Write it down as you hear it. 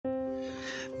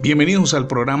Bienvenidos al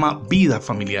programa Vida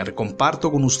Familiar.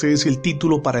 Comparto con ustedes el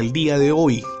título para el día de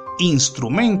hoy: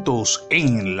 Instrumentos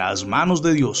en las manos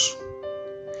de Dios.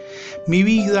 Mi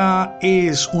vida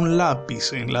es un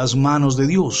lápiz en las manos de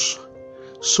Dios.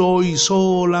 Soy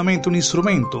solamente un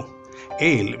instrumento.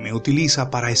 Él me utiliza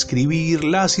para escribir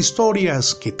las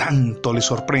historias que tanto le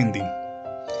sorprenden.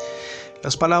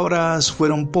 Las palabras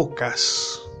fueron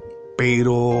pocas,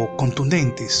 pero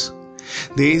contundentes.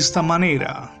 De esta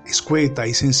manera, escueta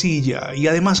y sencilla, y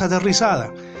además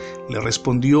aterrizada, le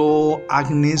respondió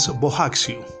Agnes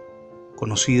Bojaxhiu,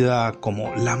 conocida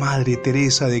como la Madre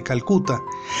Teresa de Calcuta,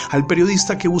 al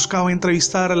periodista que buscaba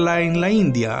entrevistarla en la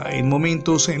India en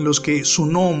momentos en los que su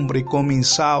nombre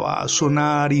comenzaba a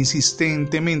sonar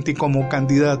insistentemente como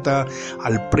candidata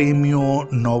al Premio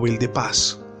Nobel de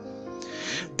Paz.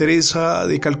 Teresa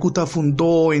de Calcuta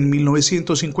fundó en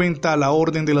 1950 la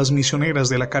Orden de las Misioneras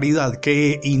de la Caridad,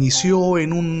 que inició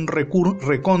en un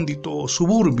recóndito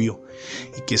suburbio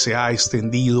y que se ha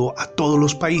extendido a todos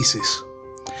los países.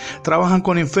 Trabajan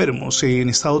con enfermos en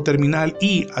estado terminal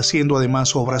y haciendo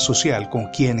además obra social con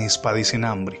quienes padecen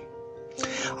hambre.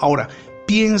 Ahora,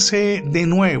 piense de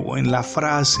nuevo en la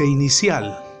frase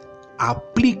inicial,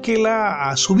 aplíquela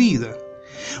a su vida.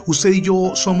 Usted y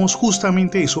yo somos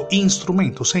justamente eso,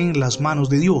 instrumentos en las manos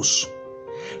de Dios.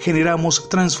 Generamos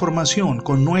transformación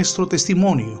con nuestro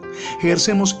testimonio,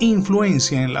 ejercemos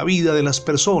influencia en la vida de las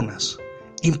personas,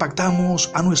 impactamos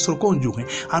a nuestro cónyuge,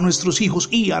 a nuestros hijos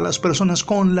y a las personas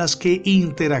con las que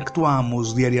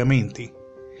interactuamos diariamente.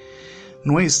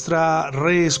 Nuestra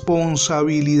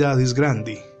responsabilidad es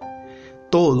grande.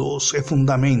 Todo se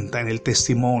fundamenta en el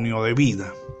testimonio de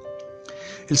vida.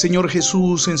 El Señor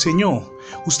Jesús enseñó: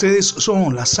 ustedes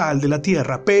son la sal de la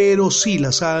tierra, pero si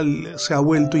la sal se ha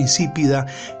vuelto insípida,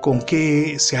 ¿con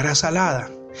qué se hará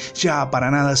salada? Ya para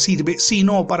nada sirve,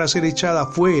 sino para ser echada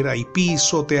fuera y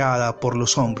pisoteada por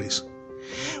los hombres.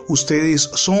 Ustedes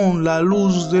son la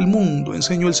luz del mundo,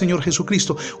 enseñó el Señor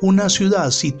Jesucristo. Una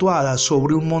ciudad situada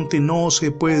sobre un monte no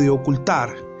se puede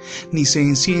ocultar, ni se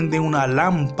enciende una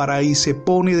lámpara y se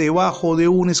pone debajo de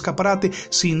un escaparate,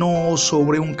 sino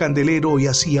sobre un candelero, y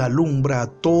así alumbra a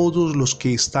todos los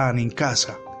que están en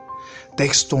casa.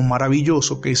 Texto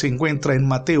maravilloso que se encuentra en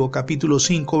Mateo capítulo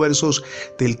 5 versos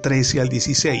del 13 al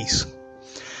 16.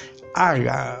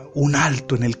 Haga un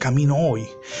alto en el camino hoy.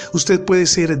 Usted puede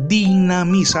ser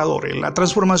dinamizador en la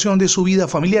transformación de su vida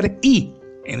familiar y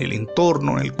en el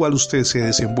entorno en el cual usted se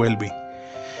desenvuelve.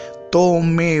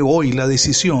 Tome hoy la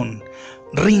decisión,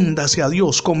 ríndase a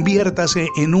Dios, conviértase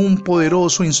en un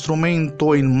poderoso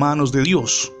instrumento en manos de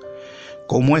Dios,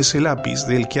 como ese lápiz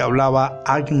del que hablaba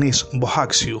Agnes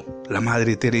Bojaxhiu, la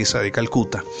Madre Teresa de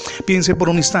Calcuta. Piense por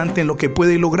un instante en lo que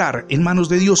puede lograr en manos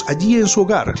de Dios allí en su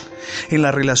hogar, en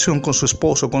la relación con su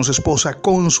esposo, con su esposa,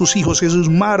 con sus hijos. Eso es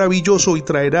maravilloso y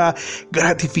traerá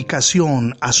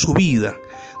gratificación a su vida.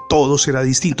 Todo será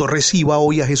distinto. Reciba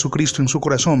hoy a Jesucristo en su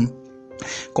corazón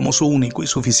como su único y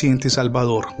suficiente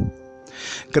Salvador.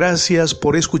 Gracias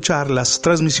por escuchar las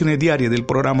transmisiones diarias del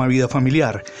programa Vida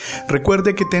Familiar.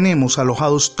 Recuerde que tenemos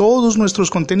alojados todos nuestros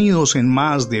contenidos en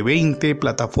más de 20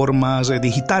 plataformas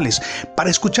digitales. Para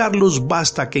escucharlos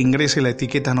basta que ingrese la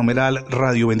etiqueta numeral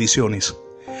Radio Bendiciones.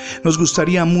 Nos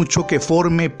gustaría mucho que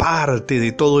forme parte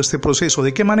de todo este proceso.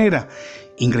 ¿De qué manera?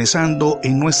 Ingresando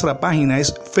en nuestra página,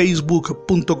 es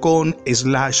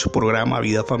facebook.com/programa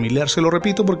Vida Familiar. Se lo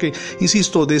repito porque,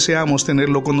 insisto, deseamos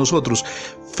tenerlo con nosotros.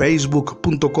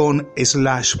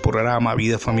 facebook.com/programa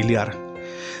Vida Familiar.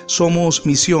 Somos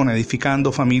Misión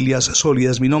Edificando Familias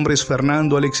Sólidas. Mi nombre es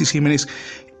Fernando Alexis Jiménez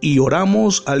y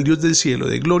oramos al Dios del cielo,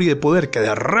 de gloria y de poder, que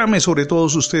derrame sobre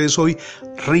todos ustedes hoy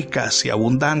ricas y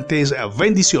abundantes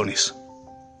bendiciones.